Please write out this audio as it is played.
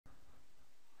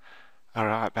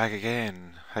Alright, back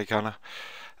again. Hey Connor.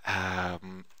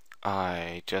 Um,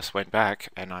 I just went back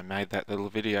and I made that little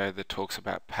video that talks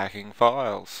about packing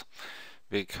files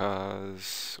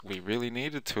because we really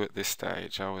needed to at this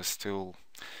stage.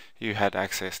 You had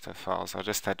access to files. I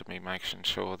just had to be making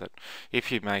sure that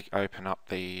if you open up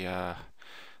the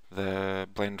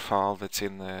blend file that's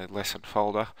in the lesson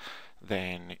folder,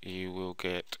 then you will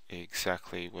get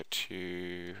exactly what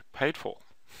you paid for.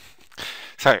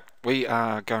 So we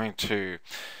are going to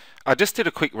I just did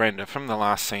a quick render from the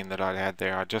last scene that I had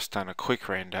there. I just done a quick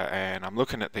render and I'm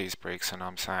looking at these bricks and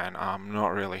I'm saying I'm not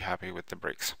really happy with the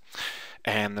bricks.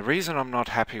 And the reason I'm not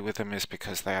happy with them is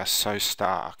because they are so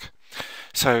stark.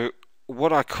 So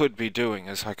what I could be doing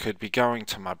is I could be going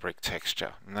to my brick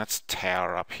texture, and that's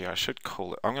tower up here.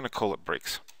 I'm going to call it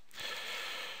bricks.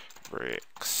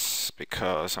 Bricks,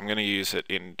 because I'm going to use it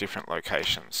in different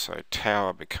locations. So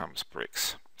tower becomes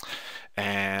bricks.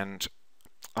 And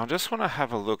I just want to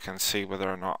have a look and see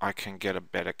whether or not I can get a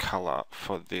better color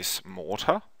for this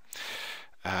mortar.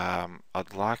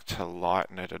 I'd like to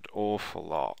lighten it an awful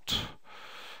lot,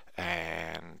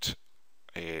 and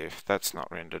if that's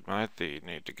not rendered mode, then you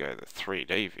need to go to the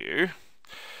 3D view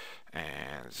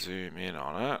and zoom in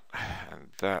on it,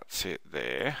 and that's it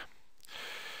there.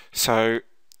 So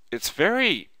it's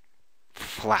very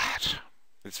flat.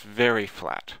 It's very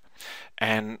flat,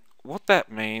 and what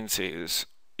that means is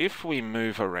if we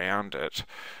move around it,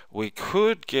 we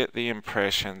could get the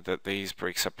impression that these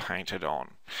bricks are painted on,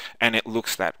 and it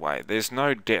looks that way. There's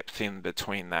no depth in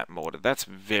between that mortar. That's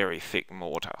very thick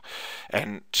mortar,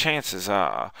 and chances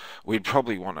are we'd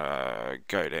probably want to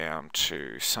go down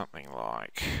to something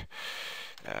like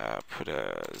put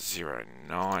a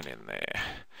 0.9 in there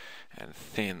and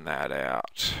thin that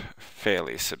out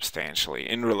fairly substantially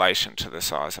in relation to the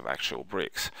size of actual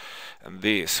bricks. And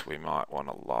this we might want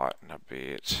to lighten a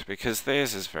bit because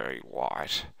theirs is very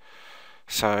white.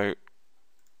 So,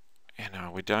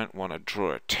 we don't want to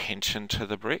draw attention to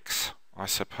the bricks, I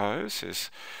suppose, is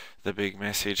the big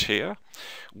message here.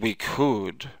 We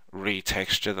could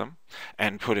retexture them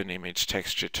and put an image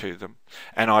texture to them,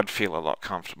 and I'd feel a lot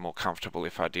more comfortable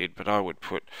if I did, but I would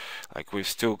put, we've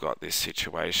still got this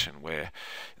situation where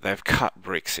they've cut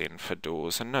bricks in for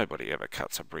doors, and nobody ever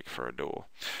cuts a brick for a door.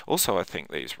 Also, I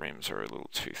think these rims are a little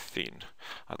too thin.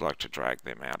 I'd like to drag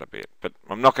them out a bit, but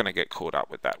I'm not going to get caught up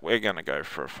with that. We're going to go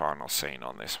for a final scene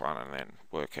on this one and then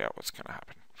work out what's going to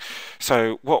happen.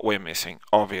 So what we're missing,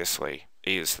 obviously,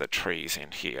 is the trees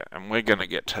in here, and we're going to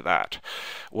get to that.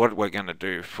 What we're going to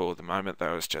do for the moment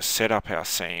though is just set up our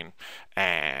scene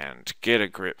and get a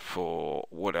grip for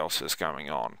what else is going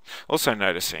on. Also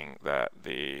noticing that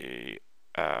this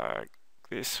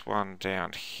one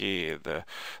down here, the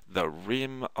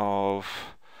rim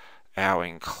of our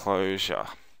enclosure,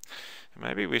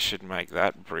 maybe we should make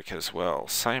that brick as well.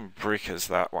 Same brick as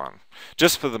that one.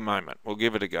 Just for the moment, we'll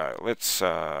give it a go. Let's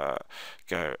go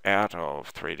out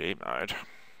of 3D mode,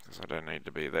 because I don't need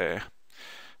to be there.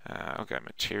 I'll go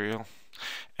material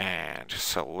and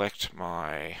select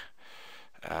my,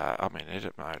 I'm in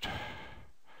edit mode,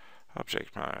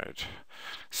 object mode.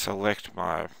 Select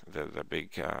the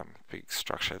big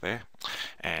structure there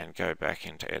and go back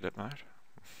into edit mode.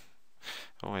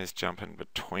 Always jumping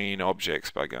between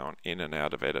objects by going in and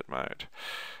out of edit mode.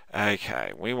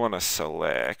 Okay, we want to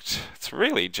select, it's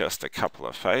really just a couple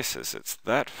of faces. It's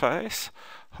that face,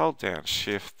 hold down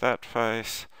shift, that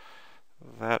face,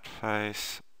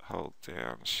 hold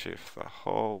down shift the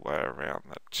whole way around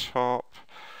the top,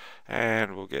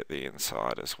 and we'll get the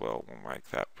inside as well. We'll make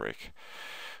that brick.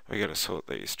 We got to sort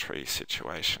these tree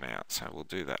situation out, so we'll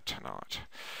do that tonight.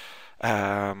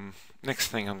 Next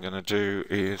thing I'm going to do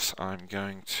is I'm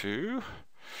going to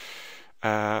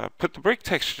put the brick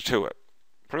texture to it.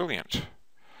 Brilliant.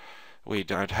 We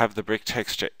don't have the brick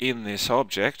texture in this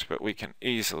object, but we can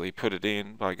easily put it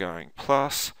in by going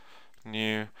plus,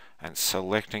 new, and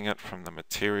selecting it from the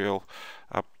material,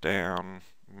 up, down,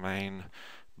 main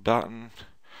button.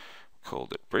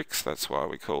 Called it bricks, that's why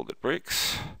we called it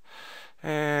bricks.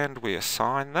 And we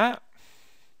assign that.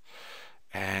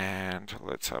 And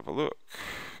let's have a look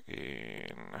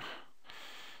in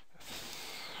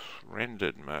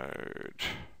rendered mode.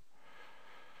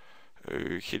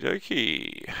 Okie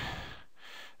dokie.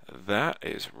 That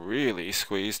is really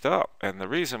squeezed up, and the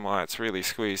reason why it's really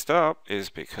squeezed up is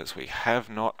because we have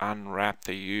not unwrapped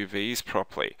the UVs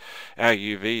properly. Our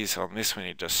UVs on this one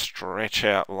need to stretch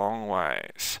out long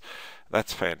ways.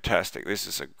 That's fantastic. This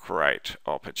is a great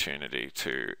opportunity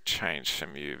to change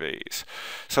some UVs.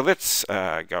 So let's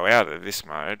go out of this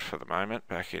mode for the moment,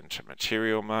 back into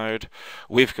material mode.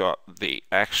 We've got the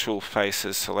actual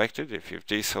faces selected. If you've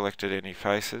deselected any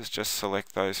faces, just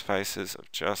select those faces of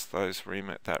just those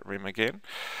that rim again.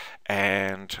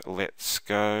 And let's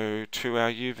go to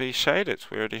our UV shaders.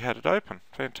 We already had it open.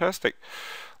 Fantastic.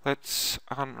 Let's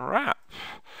unwrap.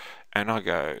 And I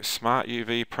go Smart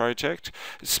UV project.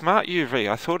 Smart UV,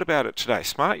 I thought about it today.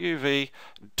 Smart UV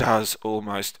does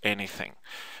almost anything.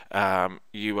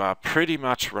 You are pretty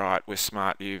much right with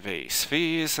Smart UV.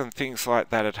 Spheres and things like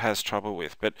that it has trouble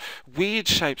with, but weird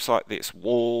shapes like this,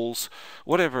 walls,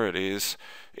 whatever it is,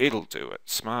 it'll do it.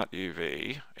 Smart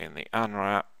UV in the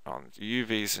unwrap on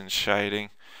UVs and shading.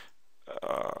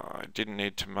 I didn't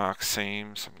need to mark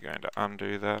seams. I'm going to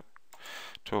undo that.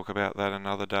 Talk about that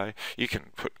another day. You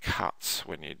can put cuts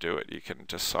when you do it. You can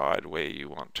decide where you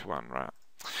want to unwrap.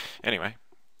 Anyway,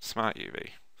 Smart UV.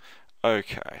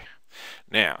 Okay.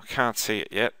 Now, can't see it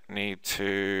yet.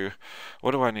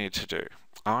 What do I need to do?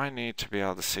 I need to be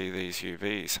able to see these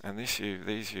UVs, and these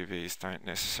UVs don't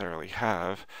necessarily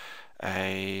have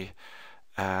a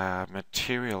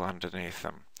material underneath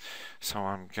them. So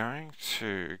I'm going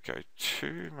to go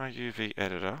to my UV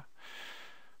editor.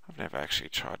 I've never actually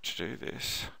tried to do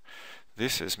this.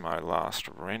 This is my last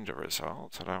render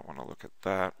result. I don't want to look at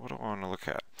that. What do I want to look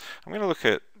at? I'm going to look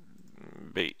at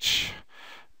beach,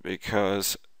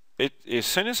 because as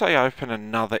soon as I open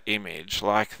another image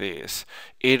like this,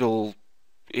 it'll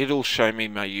show me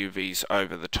my UVs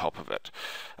over the top of it.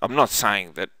 I'm not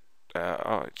saying that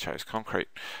oh, it shows concrete.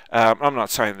 I'm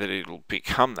not saying that it'll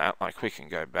become that. Like, we can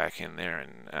go back in there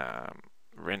in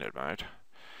rendered mode,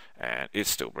 and it's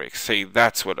still bricks. See,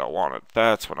 that's what I wanted.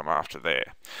 That's what I'm after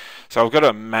there. So I've got to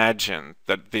imagine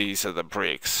that these are the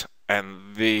bricks,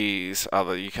 and these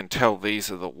are you can tell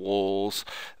these are the walls.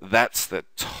 That's the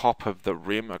top of the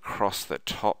rim across the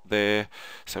top there.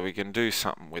 So we can do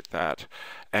something with that.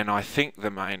 And I think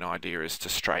the main idea is to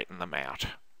straighten them out,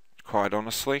 quite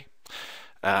honestly.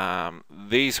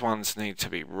 These ones need to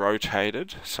be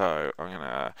rotated, so I'm going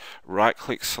to right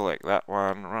click select that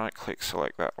one, right click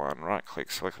select that one, right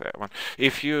click select that one.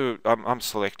 I'm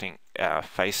selecting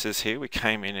faces here. We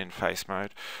came in face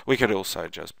mode. We could also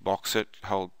just box it,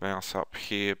 hold mouse up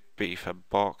here, B for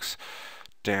box,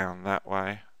 down that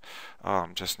way. Oh,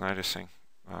 I'm just noticing,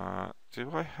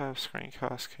 do I have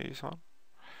screencast keys on?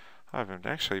 I haven't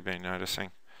actually been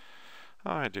noticing.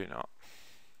 I do not.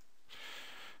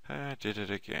 I did it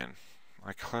again.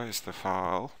 I closed the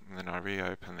file and then I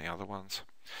reopened the other ones.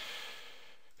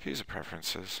 User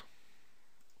preferences.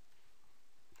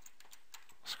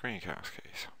 Screencast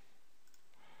keys.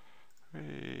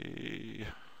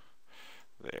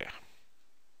 There.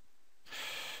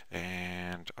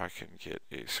 And I can get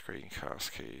the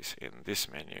screencast keys in this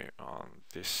menu on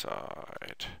this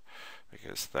side,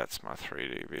 because that's my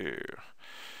 3D view.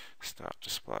 Start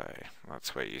display.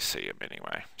 That's where you see them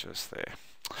anyway, just there.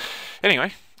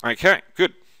 Anyway, okay,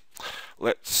 good.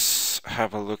 Let's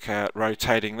have a look at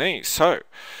rotating these. So,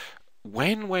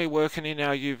 when we're working in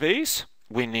our UVs,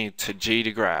 we need to G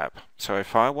to grab. So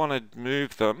if I want to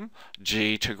move them,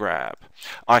 G to grab.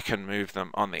 I can move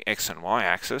them on the X and Y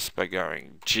axis by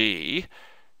going G,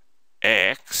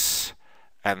 X,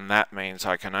 and that means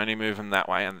I can only move them that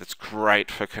way, and that's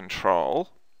great for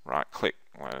control. Right click,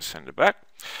 want to send it back.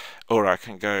 Or I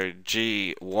can go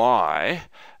G, Y,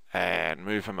 and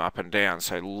move them up and down,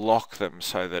 so lock them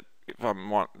so that if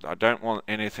I don't want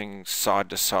anything side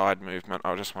to side movement,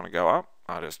 I just want to go up,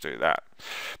 I'll just do that.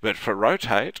 But for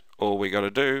rotate, all we got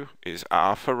to do is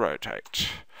R for rotate.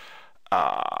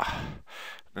 R.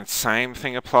 The same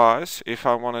thing applies if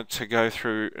I wanted to go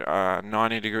through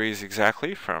 90 degrees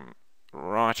exactly, from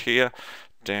right here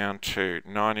down to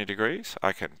 90 degrees.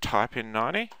 I can type in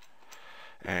 90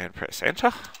 and press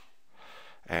enter,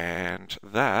 and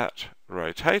that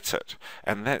rotates it.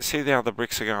 And that, see now the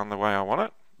bricks are going the way I want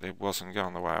it. It wasn't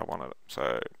going the way I wanted it,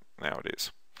 so now it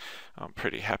is. I'm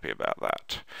pretty happy about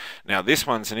that. Now this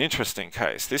one's an interesting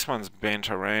case. This one's bent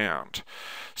around.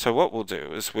 So what we'll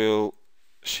do is we'll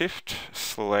shift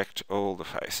select all the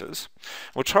faces.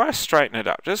 We'll try to straighten it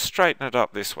up. Just straighten it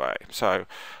up this way. So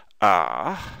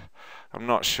R, I'm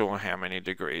not sure how many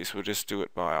degrees, we'll just do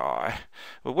it by eye.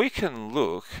 But we can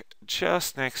look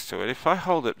just next to it. If I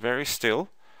hold it very still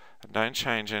and don't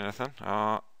change anything,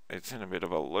 it's in a bit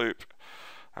of a loop.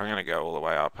 I'm going to go all the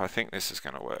way up. I think this is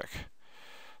going to work.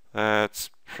 That's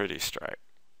pretty straight.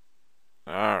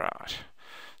 Alright.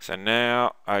 So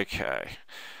now, okay.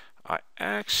 I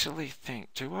actually think,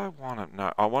 do I want them?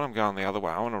 No, I want them going the other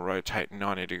way. I want to rotate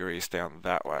 90 degrees down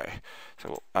that way.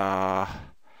 So, I'm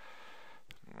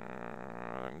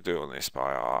doing this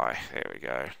by eye. There we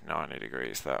go, 90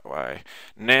 degrees that way.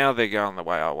 Now they're going the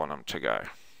way I want them to go.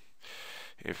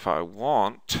 If I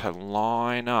want to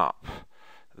line up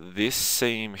this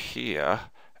seam here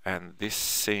and this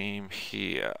seam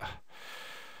here,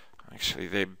 actually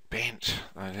they're bent.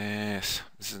 Yes,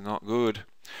 this is not good.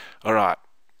 All right.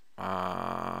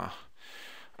 I'm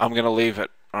going to leave it,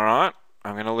 alright?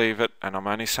 I'm going to leave it, and I'm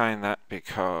only saying that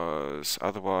because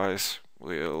otherwise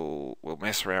we'll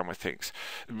mess around with things.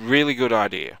 Really good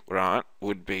idea, right,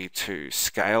 would be to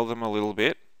scale them a little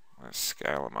bit. Let's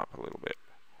scale them up a little bit.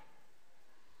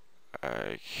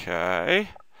 Okay,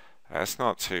 that's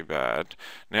not too bad.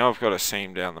 Now I've got a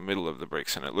seam down the middle of the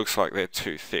bricks, and it looks like they're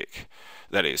too thick.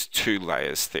 That is, 2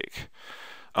 layers thick.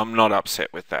 I'm not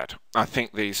upset with that. I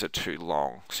think these are too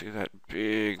long. See that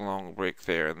big long brick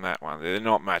there and that one? They're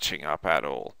not matching up at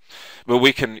all. But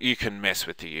you can mess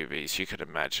with the UVs. You could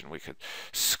imagine we could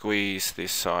squeeze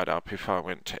this side up if I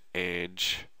went to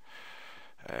edge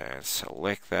and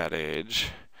select that edge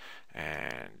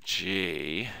and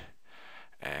G,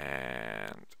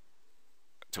 and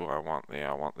do I want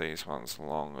I want these ones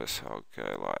longer, so I'll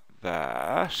go like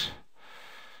that.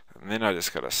 And then I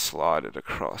just got to slide it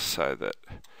across so that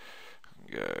I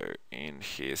go in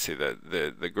here. See,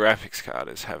 the graphics card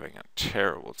is having a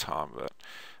terrible time, but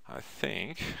I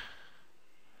think,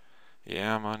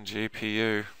 yeah, I'm on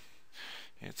GPU.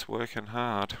 It's working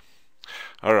hard.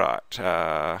 Alright,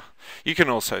 you can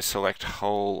also select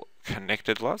whole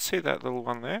connected lights. See that little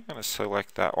one there? I'm going to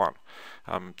select that one.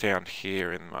 I'm down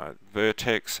here in my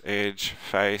vertex, edge,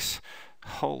 face,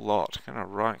 whole lot. I'm going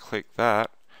to right click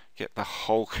that. Get the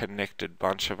whole connected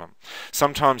bunch of them.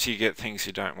 Sometimes you get things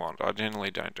you don't want. I generally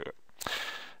don't do it.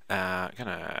 I'm going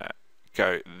to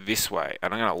go this way,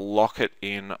 and I'm going to lock it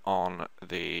in on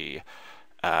the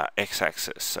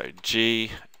x-axis. So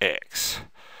GX,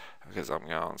 because I'm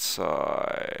going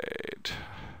side.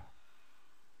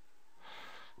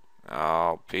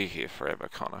 I'll be here forever,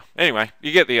 Connor. Anyway,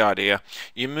 you get the idea.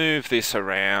 You move this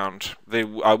around.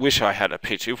 I wish I had a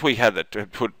picture. If we had to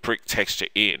put brick texture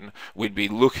in, we'd be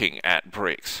looking at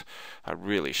bricks. I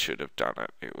really should have done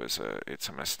it. It's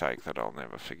a mistake that I'll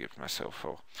never forgive myself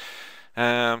for.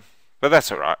 But that's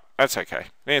alright. That's okay.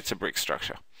 It's a brick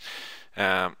structure.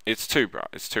 It's too bright.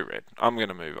 It's too red. I'm going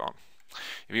to move on.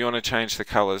 If you want to change the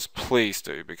colours, please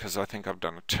do, because I think I've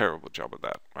done a terrible job of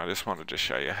that. I just wanted to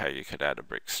show you how you could add a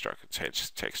brick structure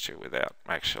texture without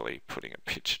actually putting a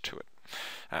picture to it.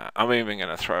 I'm even going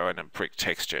to throw in a brick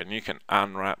texture, and you can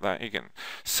unwrap that. You can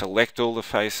select all the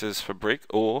faces for brick,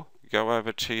 or go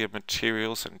over to your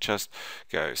materials and just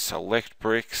go select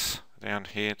bricks down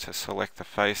here to select the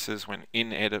faces when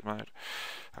in edit mode.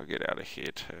 I'll get out of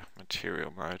here to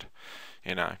material mode.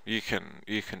 You know, you can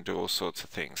do all sorts of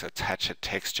things. Attach a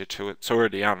texture to it. It's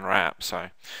already unwrapped,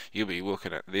 so you'll be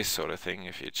looking at this sort of thing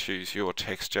if you choose your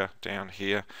texture down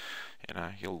here. You know,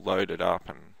 you'll load it up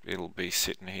and it'll be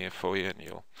sitting here for you, and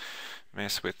you'll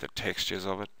mess with the textures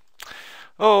of it.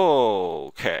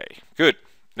 Okay, good.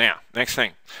 Now, next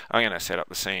thing, I'm going to set up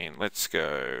the scene. Let's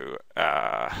go.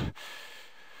 What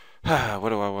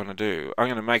do I want to do? I'm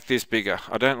going to make this bigger.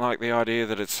 I don't like the idea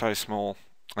that it's so small.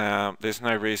 There's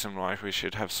no reason why we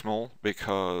should have small,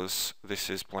 because this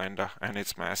is Blender and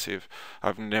it's massive.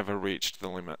 I've never reached the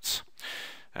limits.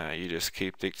 You just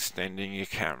keep extending your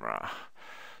camera.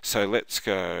 So let's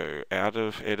go out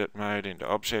of edit mode into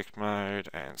object mode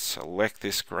and select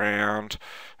this ground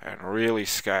and really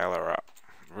scale her up.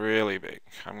 Really big.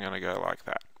 I'm going to go like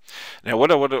that. Now what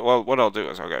I'll do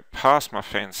is I'll go past my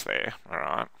fence there,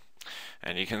 alright?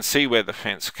 And you can see where the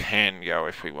fence can go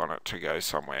if we want it to go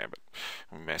somewhere, but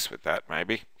we'll mess with that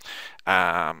maybe.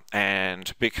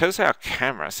 And because our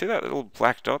camera, see that little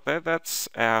black dot there? That's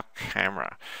our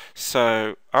camera.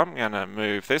 So I'm going to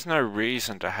move, there's no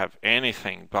reason to have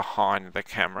anything behind the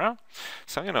camera.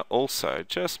 So I'm going to also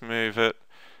just move it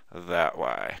that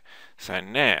way. So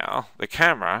now the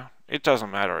camera, it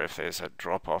doesn't matter if there's a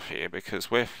drop off here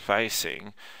because we're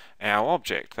facing our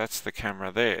object. That's the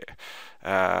camera there.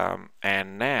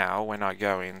 And now when I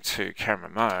go into camera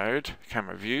mode,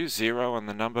 camera view, 0 on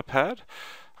the number pad,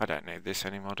 I don't need this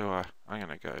anymore, do I? I'm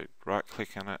going to go right click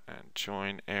on it and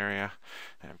join area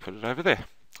and put it over there.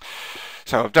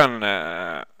 So I've done,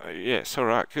 yes,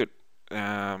 alright, good.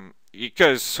 It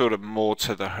goes sort of more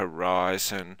to the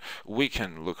horizon. We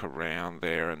can look around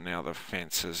there, and now the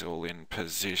fence is all in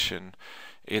position.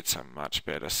 It's a much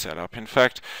better setup. In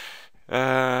fact,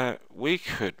 we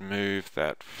could move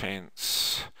that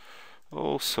fence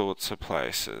all sorts of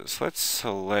places. Let's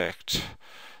select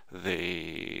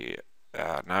the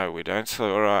no, we don't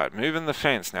select. Alright, moving the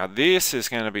fence. Now this is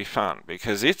going to be fun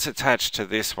because it's attached to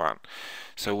this one.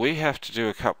 So we have to do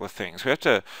a couple of things. We have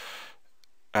to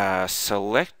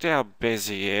select our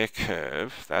Bezier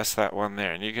curve. That's that one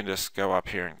there, and you can just go up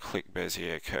here and click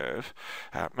Bezier curve.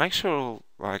 Make sure,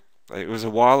 like, it was a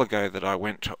while ago that I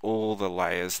went to all the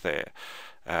layers there.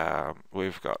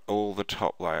 We've got all the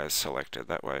top layers selected.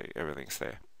 That way everything's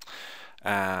there.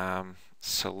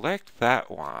 Select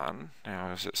that one.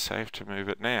 Now, is it safe to move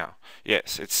it now?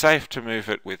 Yes, it's safe to move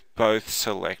it with both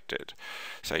selected.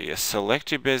 So you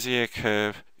select your Bezier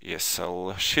curve, you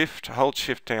hold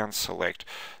shift down, select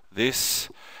this,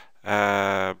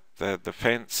 the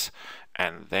fence,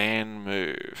 and then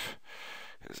move.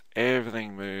 Because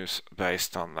everything moves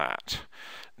based on that.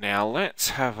 Now let's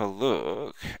have a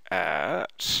look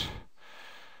at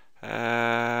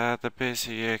the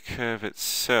Bezier curve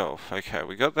itself. Okay,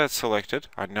 we got that selected.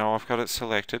 I know I've got it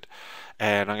selected.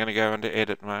 And I'm going to go into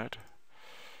edit mode.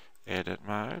 Edit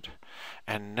mode.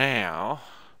 And now,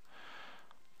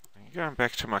 going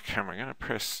back to my camera, I'm going to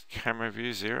press camera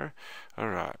view 0.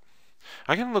 Alright.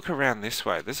 I can look around this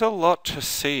way. There's a lot to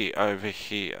see over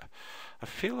here. I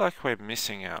feel like we're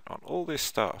missing out on all this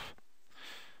stuff.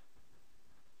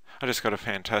 I just got a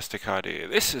fantastic idea.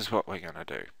 This is what we're going to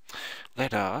do.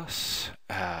 Let us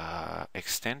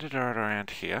extend it right around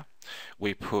here.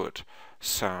 We put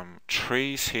some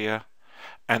trees here,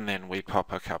 and then we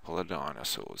pop a couple of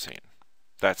dinosaurs in.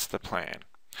 That's the plan.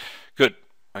 Good.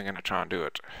 I'm going to try and do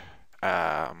it.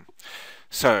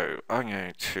 So I'm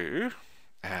going to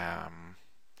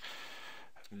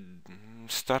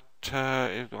start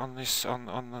on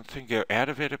the thing. Go out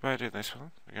of edit mode in this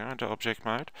one. Go into object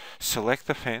mode. Select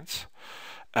the fence.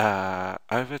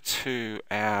 Over to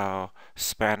our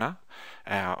spanner,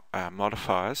 our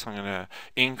modifiers. I'm going to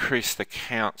increase the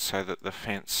count so that the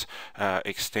fence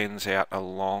extends out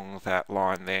along that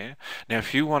line there. Now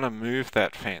if you want to move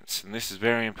that fence, and this is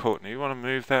very important, if you want to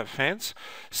move that fence,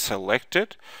 select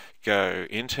it, go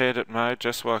into edit mode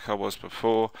just like I was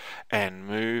before, and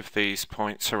move these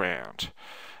points around.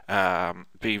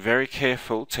 Be very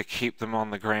careful to keep them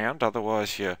on the ground,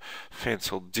 otherwise your fence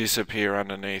will disappear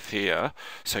underneath here.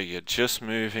 So you're just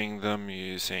moving them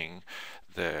using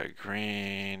the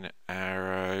green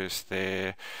arrows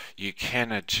there. You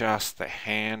can adjust the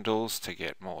handles to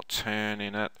get more turn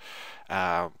in it,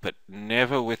 but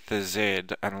never with the Z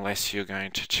unless you're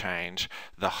going to change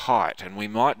the height. And we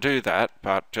might do that,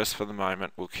 but just for the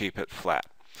moment we'll keep it flat.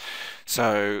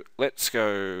 So let's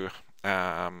go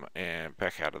and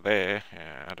back out of there,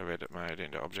 out of edit mode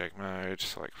into object mode,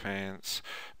 select fence,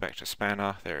 back to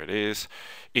spanner, there it is.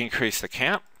 Increase the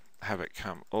count, have it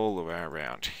come all the way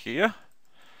around here.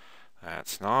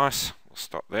 That's nice. We'll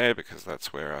stop there because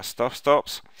that's where our stuff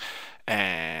stops.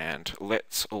 And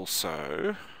let's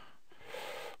also,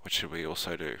 what should we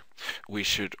also do? We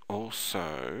should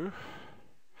also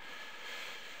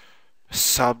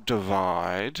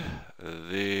subdivide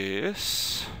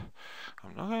this.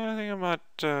 I think I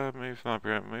might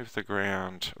move the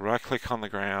ground, right click on the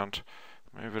ground,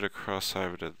 move it across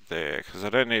over to there, because I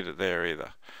don't need it there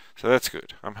either. So that's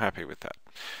good. I'm happy with that.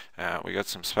 We got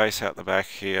some space out the back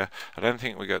here. I don't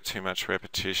think we got too much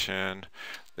repetition.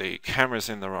 The camera's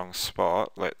in the wrong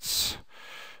spot. Let's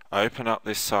open up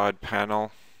this side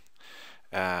panel.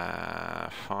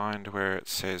 Find where it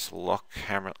says lock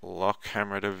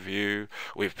camera to view.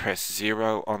 We've pressed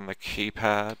 0 on the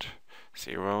keypad.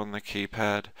 0 on the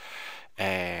keypad,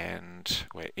 and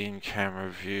we're in camera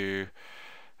view,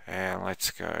 and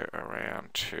let's go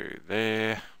around to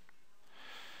there,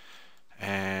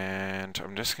 and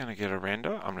I'm just going to get a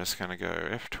render. I'm just going to go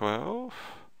F12.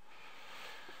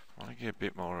 I want to get a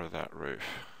bit more of that roof.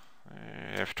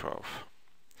 F12.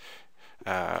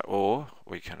 Or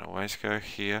we can always go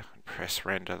here and press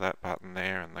render, that button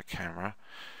there, and the camera.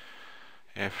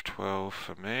 F12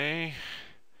 for me.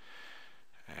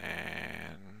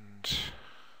 And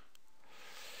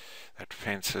that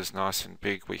fence is nice and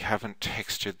big. We haven't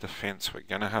textured the fence. We're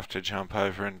going to have to jump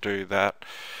over and do that.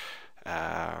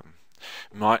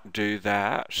 Might do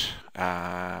that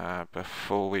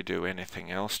before we do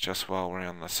anything else, just while we're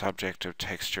on the subject of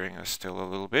texturing us still a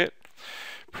little bit.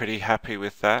 Pretty happy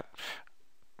with that.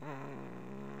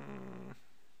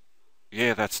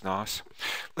 Yeah, that's nice.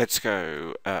 Let's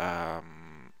go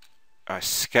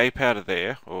escape out of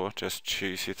there, or just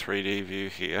choose your 3D view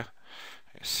here.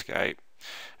 Escape.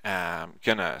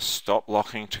 Gonna stop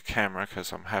locking to camera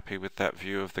because I'm happy with that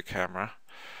view of the camera.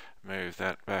 Move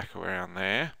that back around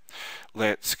there.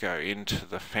 Let's go into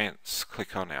the fence.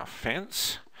 Click on our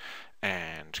fence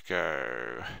and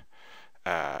go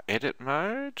edit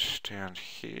mode down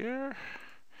here,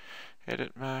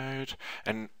 edit mode,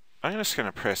 and I'm just going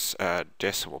to press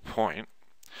decimal point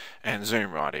and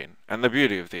zoom right in. And the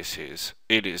beauty of this is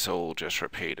it is all just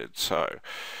repeated. So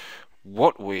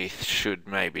what we should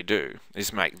maybe do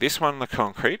is make this one the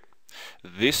concrete,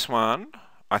 this one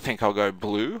I think I'll go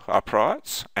blue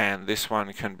uprights, and this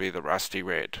one can be the rusty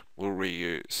red. We'll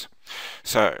reuse.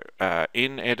 So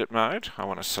in edit mode, I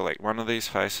want to select one of these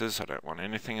faces. I don't want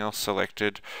anything else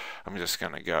selected. I'm just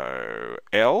going to go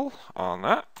L on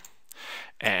that,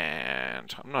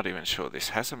 and I'm not even sure this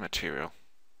has a material.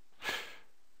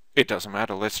 It doesn't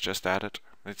matter, let's just add it.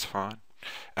 It's fine.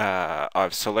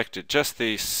 I've selected just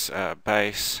this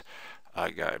base. I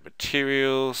go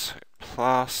materials,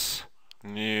 plus,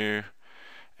 new,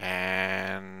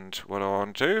 and what do I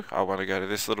want to do? I want to go to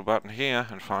this little button here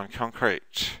and find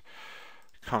concrete.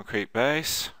 Concrete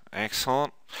base,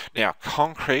 excellent. Now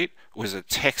concrete was a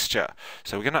texture,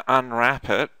 so we're going to unwrap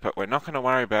it, but we're not going to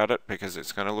worry about it because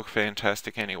it's going to look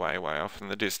fantastic anyway, way off in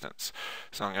the distance.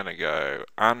 So I'm going to go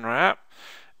unwrap,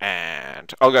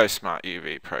 and I'll go Smart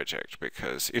UV Project,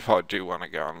 because if I do want to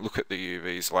go and look at the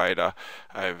UVs later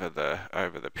over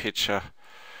the picture,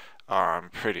 I'm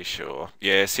pretty sure.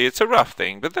 Yeah, see, it's a rough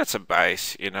thing, but that's a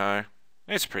base, you know.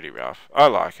 It's pretty rough. I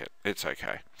like it. It's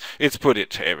okay. It's put it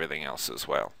to everything else as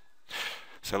well.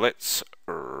 So let's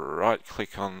right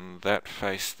click on that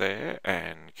face there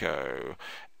and go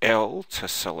L to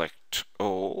select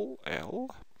all,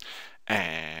 L,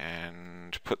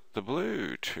 and put the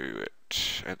blue to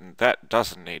it. And that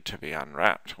doesn't need to be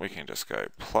unwrapped. We can just go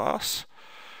plus,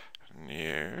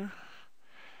 new,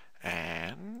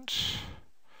 and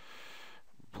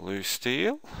blue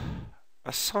steel,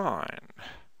 assign.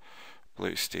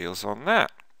 Blue steel's on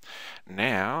that.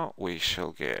 Now we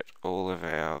shall get all of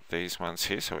these ones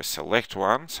here. So we select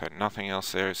one, so nothing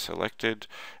else there is selected,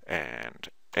 and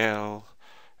L,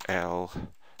 L,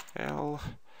 L,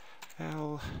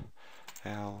 L,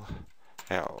 L,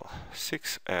 L,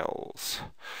 6 L's.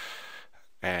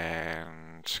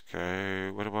 And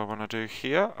go, what do I want to do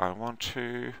here? I want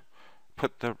to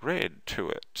put the red to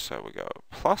it. So we go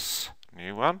plus,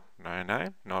 new one, no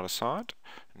name, not assigned,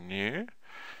 new.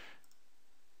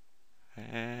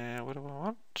 And what do I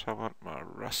want? I want my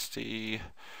rusty.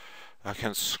 I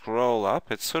can scroll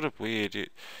up. It's sort of weird.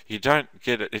 You don't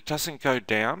get it. It doesn't go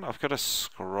down. I've got a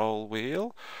scroll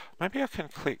wheel. Maybe I can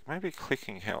click. Maybe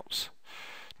clicking helps.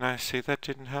 No, see, that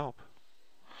didn't help.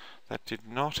 That did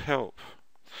not help.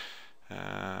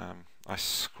 I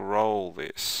scroll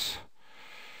this.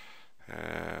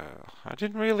 I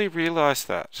didn't really realize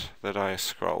that I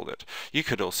scrolled it. You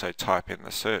could also type in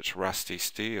the search rusty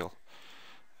steel.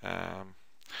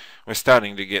 We're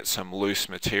starting to get some loose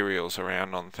materials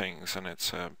around on things, and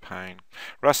it's a pain.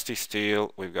 Rusty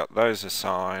steel, we've got those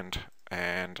assigned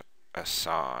and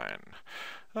assign.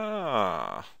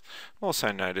 I'm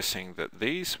also noticing that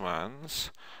these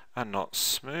ones are not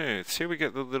smooth. See, we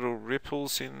get the little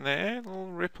ripples in there,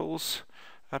 little ripples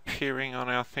appearing on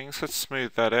our things. Let's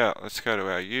smooth that out. Let's go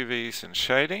to our UVs and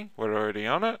shading. We're already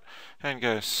on it, and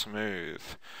go smooth.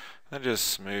 And just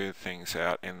smooth things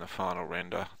out in the final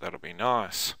render. That'll be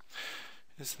nice.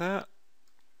 Is that?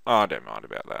 Oh, I don't mind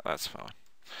about that. That's fine.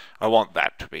 I want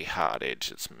that to be hard edge.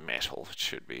 It's metal. It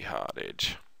should be hard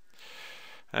edge.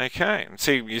 Okay,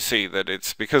 and you see that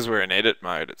it's because we're in edit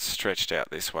mode, it's stretched out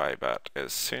this way, but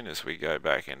as soon as we go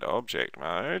back into object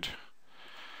mode,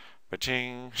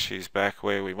 ba-ching, she's back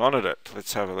where we wanted it.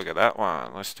 Let's have a look at that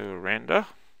one. Let's do a render.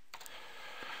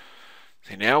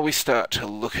 See, now we start to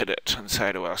look at it and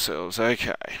say to ourselves,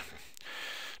 okay,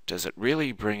 does it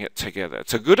really bring it together?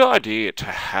 It's a good idea to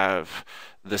have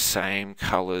the same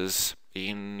colors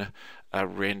in a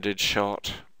rendered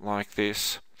shot like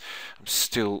this. I'm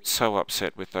still so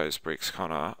upset with those bricks,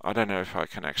 Connor. I don't know if I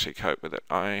can actually cope with it.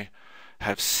 I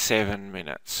have 7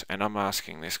 minutes and I'm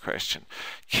asking this question.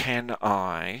 Can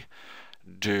I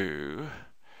do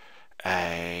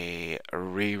a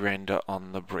re-render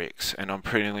on the bricks? And I'm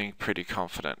pretty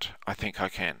confident. I think I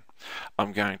can.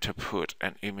 I'm going to put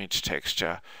an image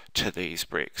texture to these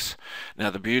bricks. Now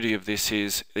the beauty of this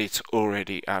is it's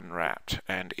already unwrapped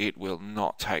and it will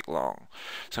not take long.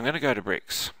 So I'm going to go to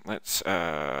bricks. I'm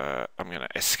going to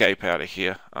escape out of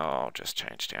here. I'll just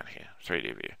change down here, 3D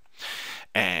view.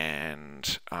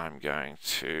 And I'm going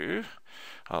to,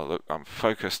 oh look, I'm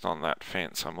focused on that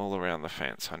fence. I'm all around the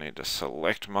fence. I need to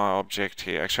select my object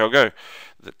here. Actually, I'll go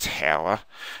the tower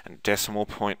and decimal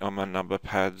point on my number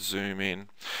pad, zoom in.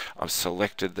 I've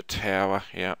selected the tower.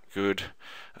 Yeah, good.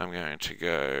 I'm going to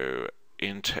go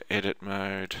into edit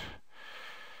mode.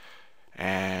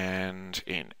 And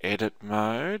in edit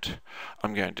mode, mode.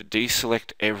 I'm going to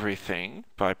deselect everything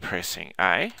by pressing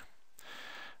A.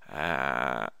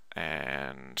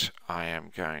 And I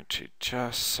am going to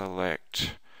just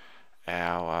select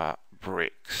our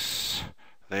bricks.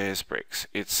 There's bricks.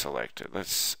 It's selected.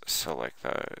 Let's select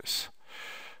those.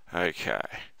 Okay.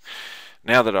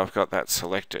 Now that I've got that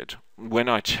selected, when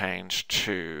I change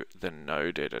to the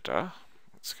node editor,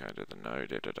 let's go to the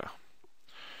node editor.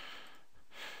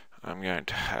 I'm going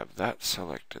to have that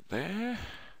selected there,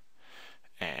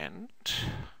 and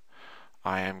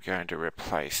I am going to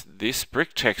replace this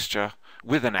brick texture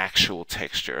with an actual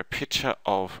texture, a picture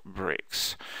of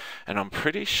bricks. And I'm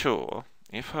pretty sure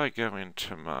if I go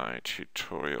into my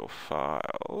tutorial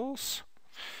files,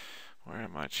 where are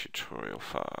my tutorial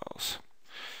files?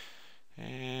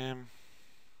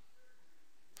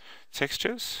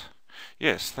 Textures?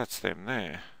 Yes, that's them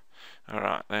there.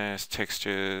 Alright, there's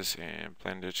textures and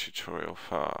Blender tutorial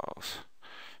files.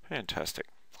 Fantastic.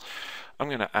 I'm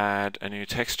going to add a new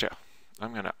texture.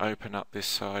 I'm going to open up this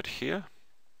side here.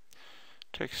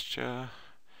 Texture,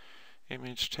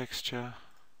 image texture,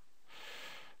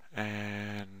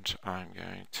 and I'm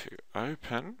going to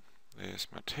open. There's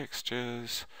my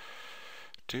textures.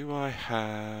 Do I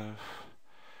have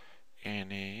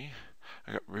any?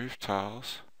 I got roof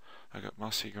tiles, I got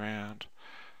mossy ground,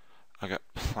 I got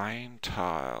plain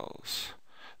tiles.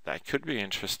 That could be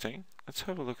interesting. Let's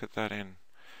have a look at that in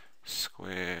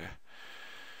square.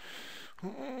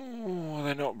 Ooh,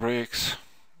 they're not bricks.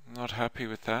 Not happy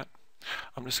with that.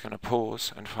 I'm just going to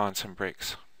pause and find some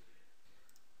bricks.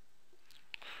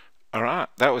 Alright,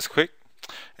 that was quick,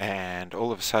 and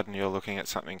all of a sudden you're looking at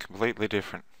something completely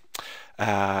different.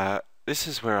 This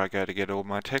is where I go to get all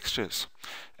my textures,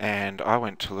 and I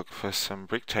went to look for some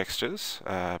brick textures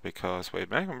because we're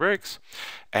making bricks,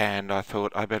 and I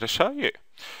thought I better show you.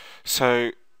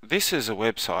 So this is a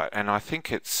website, and I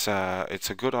think it's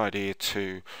a good idea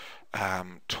to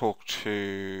talk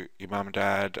to your mum and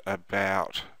dad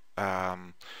about.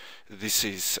 This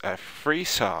is a free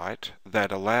site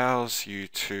that allows you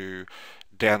to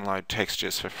download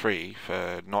textures for free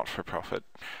for not-for-profit.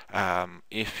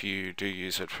 If you do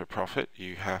use it for profit,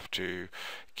 you have to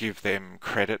give them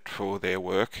credit for their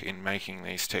work in making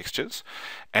these textures.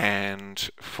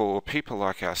 And for people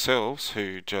like ourselves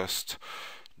who just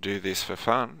do this for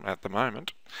fun at the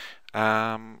moment,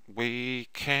 we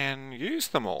can use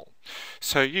them all.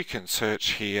 So you can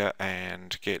search here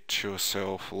and get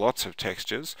yourself lots of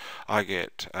textures. I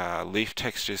get leaf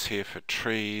textures here for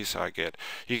trees.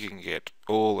 You can get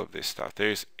all of this stuff.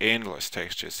 There's endless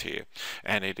textures here,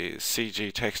 and it is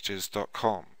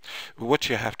cgtextures.com. What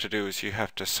you have to do is you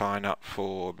have to sign up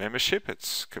for membership.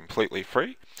 It's completely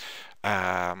free.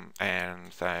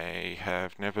 And they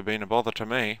have never been a bother to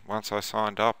me. Once I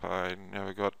signed up, I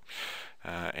never got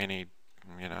any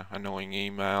annoying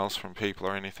emails from people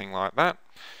or anything like that.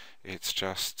 It's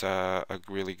just a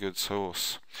really good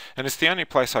source, and it's the only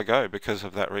place I go because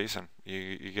of that reason.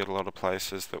 You get a lot of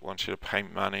places that want you to pay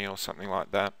money or something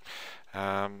like that,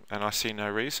 and I see no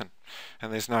reason.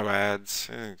 And there's no ads.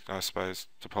 I suppose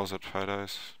deposit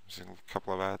photos, there's a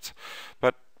couple of ads,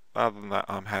 but other than that,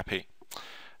 I'm happy.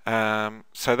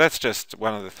 So that's just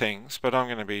one of the things, but I'm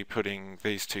going to be putting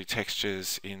these two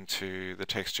textures into the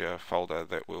texture folder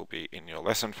that will be in your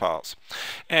lesson files.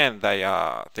 And they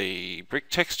are the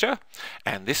brick texture,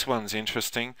 and this one's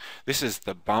interesting. This is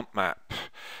the bump map,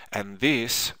 and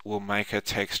this will make a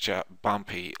texture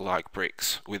bumpy like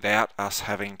bricks without us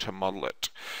having to model it.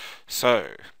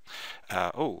 So,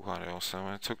 I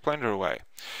also took Blender away.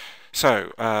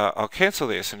 So I'll cancel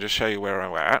this and just show you where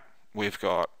I'm at. We've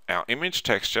got our image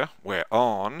texture, we're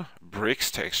on bricks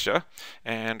texture,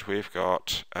 and we've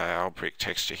got our brick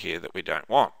texture here that we don't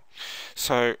want.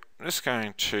 So I'm just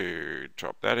going to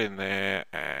drop that in there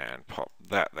and pop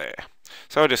that there.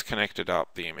 So I just connected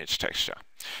up the image texture.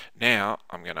 Now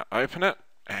I'm going to open it,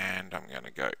 and I'm going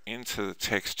to go into the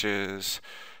textures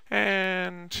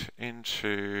and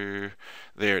into,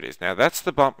 there it is. Now that's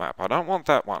the bump map. I don't want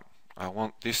that one. I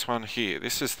want this one here.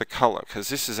 This is the color, because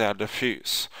this is our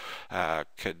diffuse.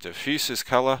 Diffuse's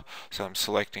color, so I'm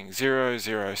selecting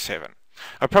 007.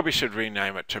 I probably should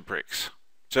rename it to bricks,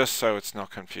 just so it's not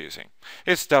confusing.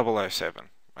 It's 007.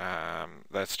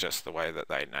 That's just the way that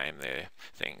they name their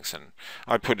things, and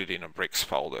I put it in a bricks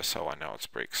folder so I know it's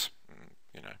bricks.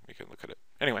 You can look at it.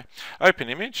 Anyway, open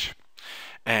image,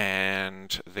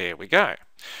 and there we go.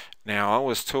 Now I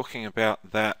was talking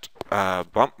about that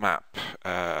bump map,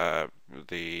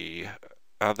 the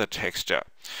other texture.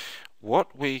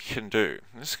 What we can do,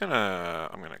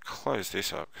 I'm going to close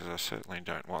this up because I certainly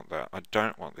don't want that. I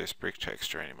don't want this brick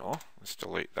texture anymore. Let's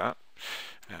delete that.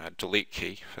 delete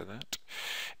key for that.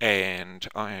 And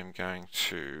I am going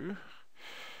to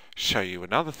show you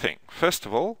another thing. First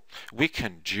of all, we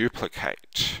can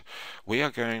duplicate. We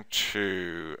are going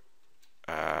to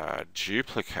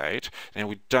duplicate. Now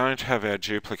we don't have our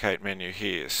duplicate menu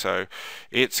here, so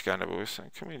it's going to be, so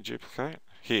can we duplicate?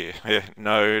 Here, yeah,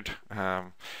 node,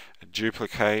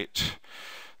 duplicate,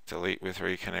 delete with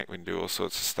reconnect, we can do all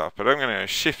sorts of stuff. But I'm going to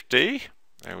Shift D.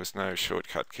 There was no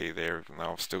shortcut key there, even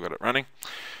though I've still got it running.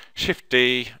 Shift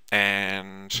D,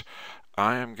 and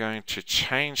I am going to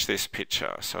change this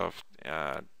picture. So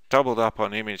I've doubled up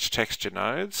on image texture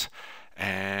nodes,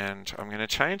 and I'm going to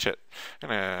change it. I'm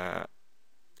going to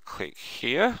click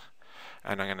here,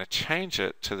 and I'm going to change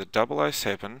it to the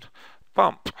 007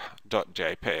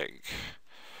 bump.jpg,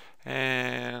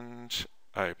 and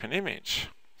open image.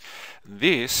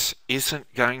 This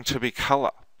isn't going to be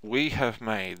color. We have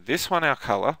made this one our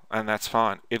color, and that's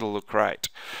fine, it'll look great.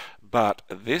 But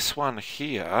this one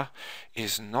here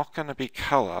is not going to be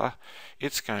color,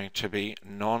 it's going to be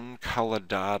non-color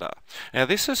data. Now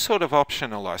this is sort of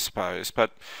optional, I suppose,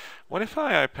 but what if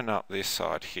I open up this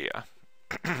side here,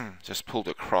 just pulled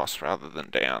across rather than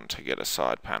down to get a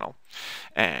side panel,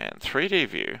 and 3D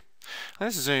view.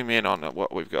 Let's zoom in on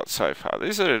what we've got so far.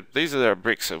 These are the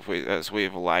bricks as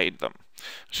we've laid them.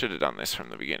 I should have done this from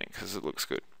the beginning because it looks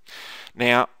good.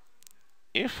 Now,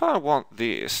 if I want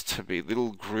this to be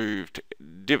little grooved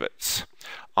divots,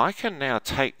 I can now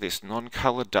take this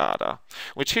non-color data,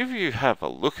 which if you have a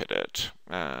look at it,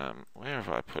 where have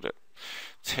I put it?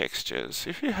 Textures.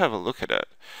 If you have a look at it,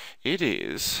 it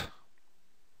is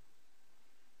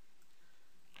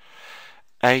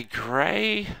a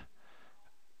grey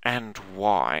and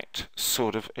white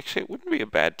sort of, actually it wouldn't be a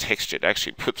bad texture to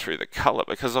actually put through the colour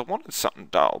because I wanted something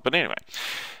dull. But anyway,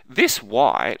 this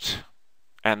white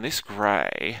and this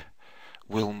grey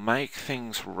will make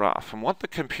things rough. And what the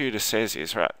computer says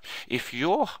is, right, if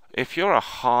you're a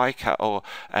high color or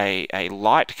a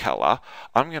light colour,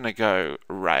 I'm going to go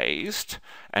raised,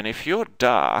 and if you're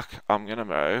dark, I'm going to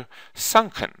go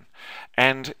sunken.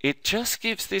 And it just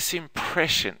gives this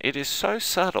impression. It is so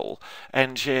subtle,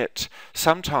 and yet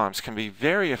sometimes can be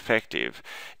very effective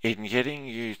in getting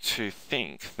you to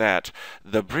think that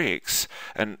the bricks,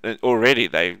 and already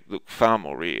they look far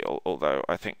more real, although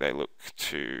I think they look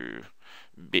too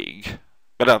big,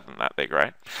 but other than that they're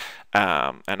great.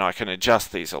 And I can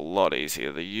adjust these a lot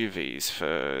easier. The UVs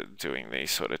for doing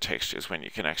these sort of textures when you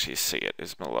can actually see it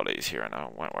is a lot easier, and I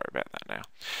won't worry about that now.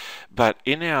 But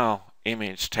in our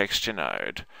image texture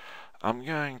node, I'm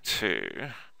going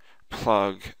to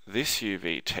plug this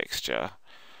UV texture,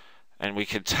 and we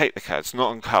can take the color, it's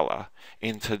not in color,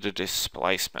 into the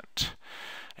displacement.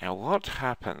 Now what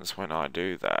happens when I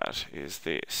do that is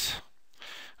this.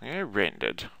 I'm going to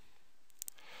rendered,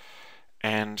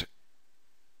 and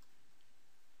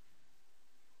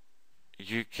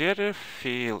you get a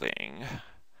feeling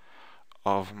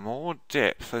of more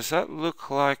depth. Does that look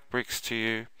like bricks to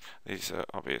you? These are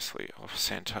obviously off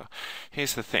center.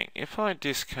 Here's the thing, if I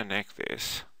disconnect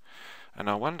this, and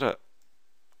I wonder,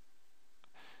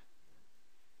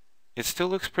 it still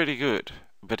looks pretty good,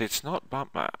 but it's not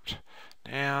bump mapped.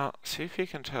 Now, see if you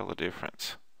can tell the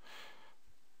difference.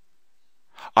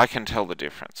 I can tell the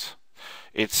difference.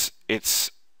 It's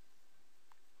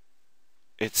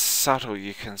subtle.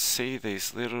 You can see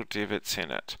these little divots in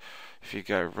it if you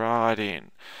go right in,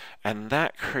 and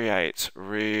that creates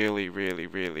really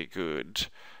good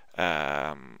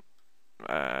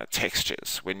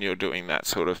textures when you're doing that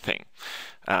sort of thing.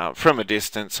 From a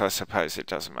distance, I suppose it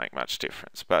doesn't make much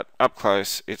difference, but up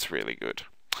close it's really good.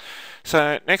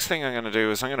 So next thing I'm going to do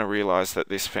is I'm going to realize that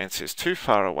this fence is too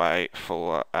far away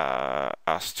for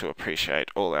us to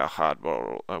appreciate all our hard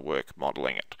work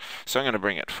modeling it. So I'm going to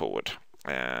bring it forward.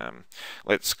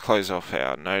 Let's close off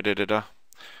our node editor.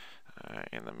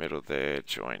 In the middle there,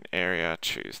 join area,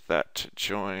 choose that to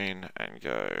join, and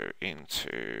go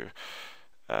into,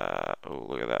 oh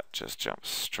look at that, just jump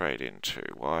straight into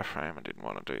wireframe. I didn't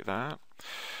want to do that.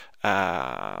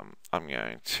 I'm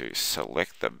going to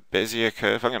select the Bezier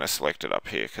curve. I'm going to select it up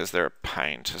here because they're a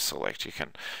pain to select. You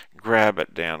can grab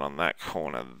it down on that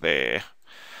corner there.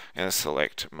 I'm going to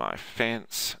select my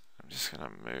fence. I'm just going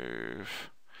to move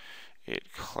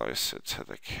it closer to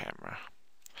the camera.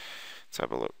 Let's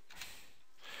have a look.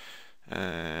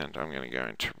 And I'm going to go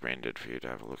into rendered view to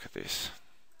have a look at this.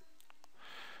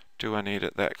 Do I need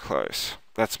it that close?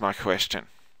 That's my question.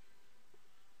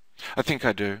 I think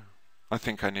I do. I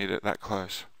think I need it that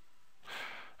close.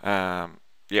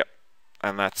 Yep,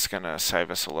 and that's going to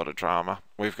save us a lot of drama.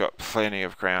 We've got plenty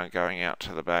of ground going out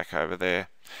to the back over there.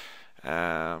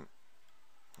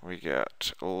 we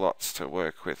got lots to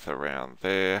work with around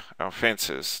there. Our fence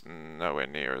is nowhere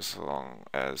near as long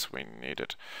as we need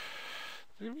it.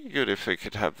 It'd be good if we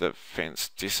could have the fence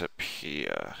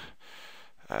disappear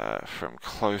from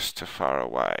close to far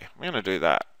away. I'm going to do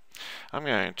that. I'm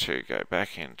going to go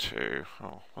back into,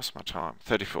 oh, what's my time?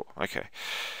 34, okay.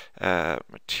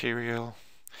 Material,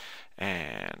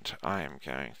 and I am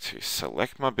going to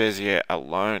select my Bezier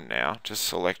alone now. Just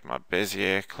select my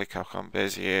Bezier, click up on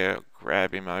Bezier,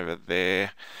 grab him over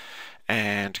there,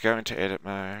 and go into edit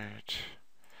mode.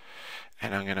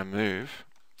 And I'm going to move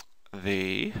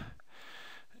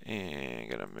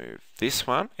this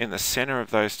one in the center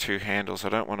of those two handles. I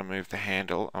don't want to move the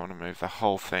handle, I want to move the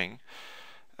whole thing.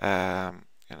 I'm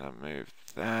going to move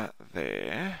that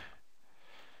there.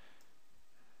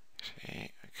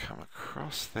 See, come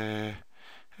across there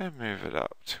and move it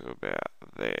up to about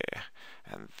there.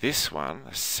 And this one,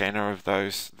 the center of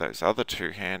those other two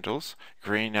handles,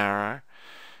 green arrow,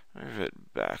 move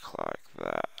it back like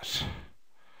that.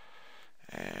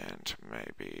 And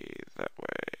maybe that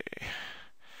way.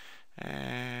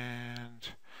 And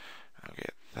I'll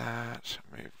get that,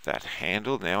 move that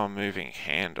handle. Now I'm moving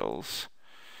handles.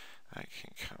 I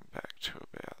can come back to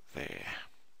about there.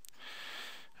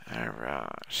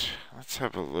 Alright, let's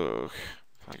have a look.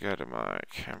 If I go to my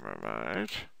camera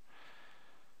mode.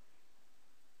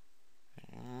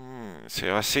 See,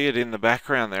 I see it in the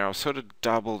background there. I've sort of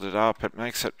doubled it up. It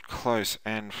makes it close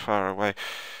and far away.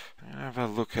 I'm going to have a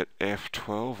look at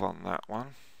F12 on that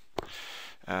one.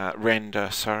 Render,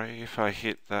 sorry. If I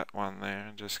hit that one there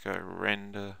and just go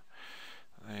render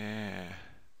there.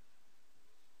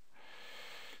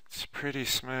 It's pretty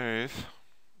smooth.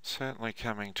 Certainly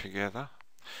coming together.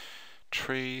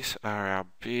 Trees are our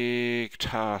big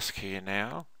task here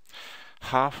now.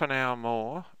 Half an hour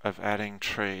more of adding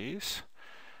trees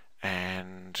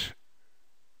and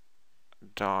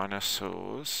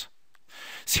dinosaurs.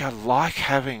 See, I like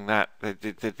having that,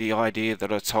 the idea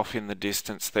that it's off in the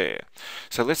distance there.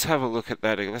 So let's have a look at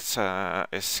that. Let's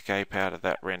escape out of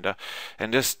that render.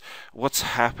 And just what's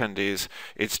happened is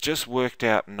it's just worked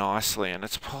out nicely, and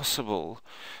it's possible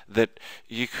that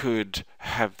you could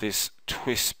have this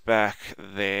twist back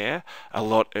there a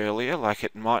lot earlier. Like,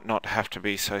 it might not have to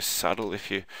be so subtle if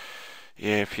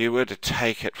you were to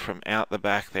take it from out the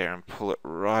back there and pull it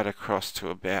right across to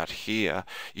about here,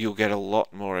 you'll get a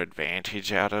lot more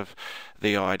advantage out of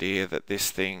the idea that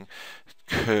this thing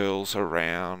curls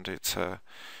around. It's a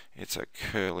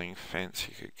curling fence.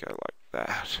 You could go like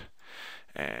that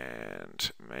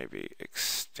and maybe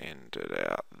extend it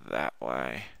out that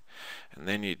way. And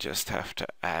then you just have to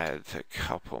add a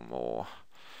couple more.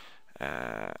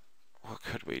 What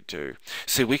could we do?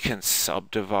 See, we can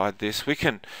subdivide this.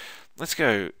 Let's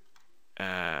go,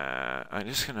 I'm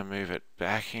just going to move it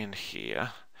back in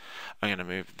here. I'm going to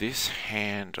move this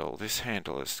handle. This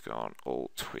handle has gone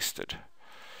all twisted.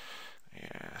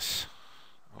 Yes,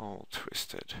 all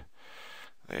twisted.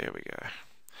 There we go.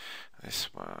 This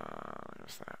one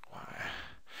goes that way.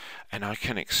 And I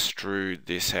can extrude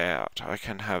this out. I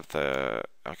can have a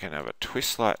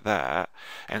twist like that,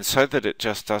 and so that it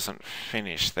just doesn't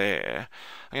finish there,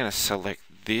 I'm going to select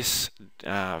this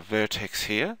vertex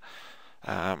here,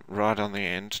 right on the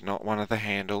end, not one of the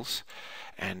handles,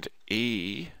 and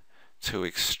E to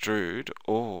extrude,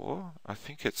 or I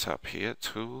think it's up here,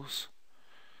 tools.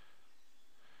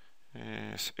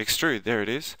 Yes, extrude, there it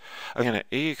is. I'm going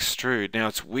to E-extrude. Now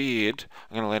it's weird.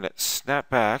 I'm going to let it snap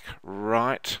back,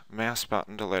 right mouse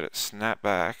button to let it snap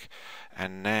back,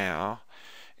 and now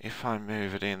if I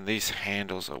move it in, these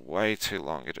handles are way too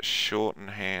long. It is shorten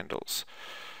handles.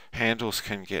 Handles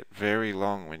can get very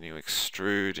long when you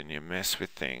extrude and you mess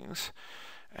with things,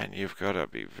 and you've got to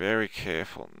be very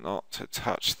careful not to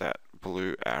touch that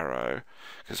blue arrow,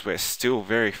 because we're still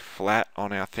very flat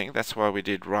on our thing. That's why we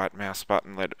did right mouse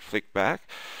button, let it flick back,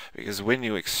 because when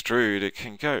you extrude it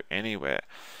can go anywhere,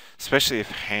 especially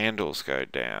if handles go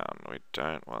down. We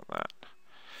don't want that.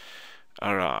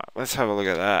 Alright, let's have a look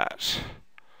at that.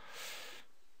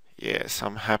 Yes,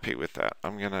 I'm happy with that.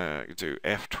 I'm going to do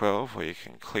F12 where you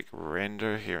can click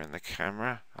render here in the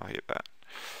camera. I'll hit that.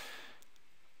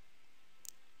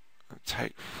 And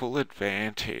take full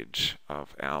advantage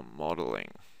of our modeling.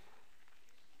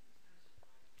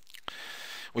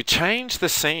 We change the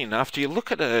scene after you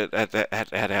look at it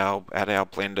at our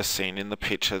Blender scene in the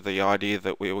picture, the idea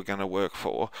that we were going to work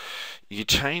for. You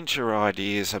change your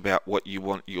ideas about what you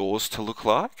want yours to look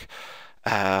like.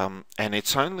 And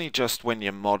it's only just when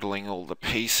you're modeling all the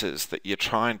pieces that you're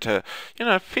trying to,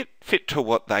 fit to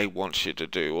what they want you to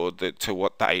do, or to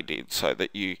what they did, so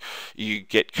that you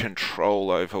get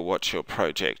control over what your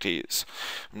project is.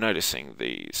 I'm noticing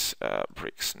these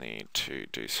bricks need to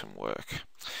do some work.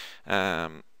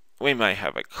 We may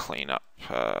have a cleanup,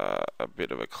 a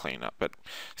bit of a cleanup, but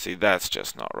see, that's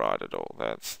just not right at all.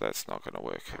 That's not going to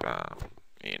work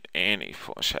in any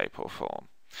shape or form.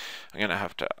 I'm going to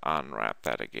have to unwrap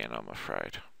that again, I'm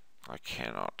afraid. I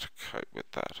cannot cope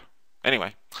with that.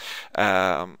 Anyway,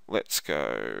 let's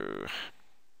go.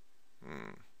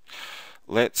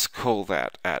 Let's call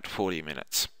that at 40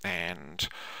 minutes. And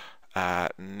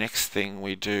next thing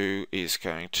we do is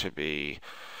going to be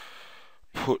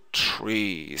put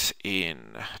trees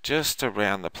in just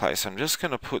around the place. I'm just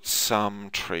going to put some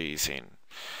trees in.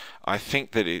 I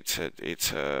think that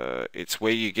it's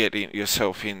where you get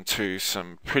yourself into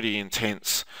some pretty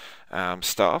intense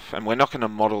stuff, and we're not going to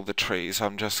model the trees.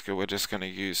 We're just going to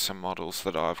use some models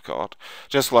that I've got,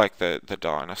 just like the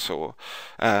dinosaur.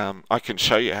 I can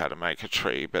show you how to make a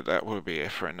tree, but that will be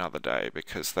for another day,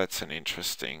 because that's an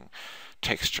interesting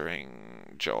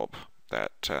texturing job.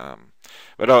 But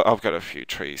I've got a few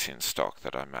trees in stock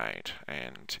that I made,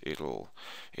 and it'll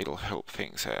help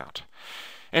things out.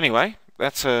 Anyway,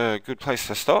 that's a good place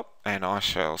to stop, and I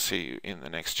shall see you in the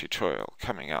next tutorial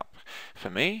coming up for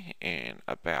me in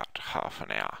about half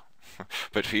an hour.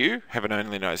 But for you, heaven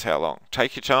only knows how long.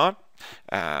 Take your time.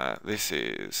 This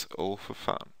is all for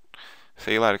fun.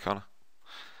 See you later, Connor.